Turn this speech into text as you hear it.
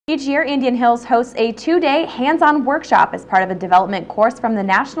Each year, Indian Hills hosts a two-day hands-on workshop as part of a development course from the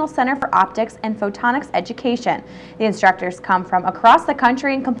National Center for Optics and Photonics Education. The instructors come from across the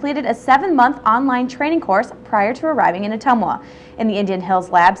country and completed a 7-month online training course prior to arriving in Ottumwa. In the Indian Hills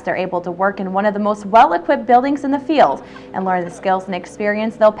labs, they're able to work in one of the most well-equipped buildings in the field and learn the skills and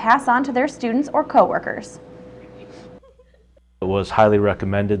experience they'll pass on to their students or co-workers. It was highly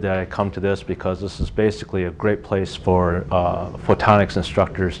recommended that I come to this because this is basically a great place for photonics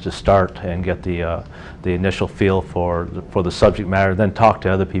instructors to start and get the initial feel for the subject matter, then talk to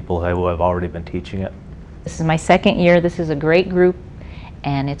other people who have already been teaching it. This is my second year. This is a great group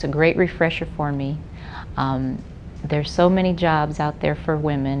and it's a great refresher for me. There's so many jobs out there for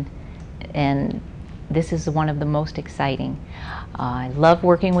women and this is one of the most exciting. I love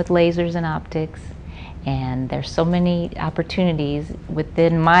working with lasers and optics. And there's so many opportunities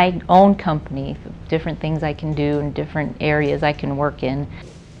within my own company, different things I can do and different areas I can work in.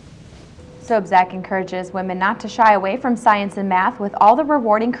 Sobczak encourages women not to shy away from science and math with all the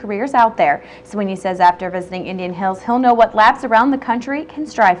rewarding careers out there. Sweeney says after visiting Indian Hills, he'll know what labs around the country can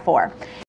strive for.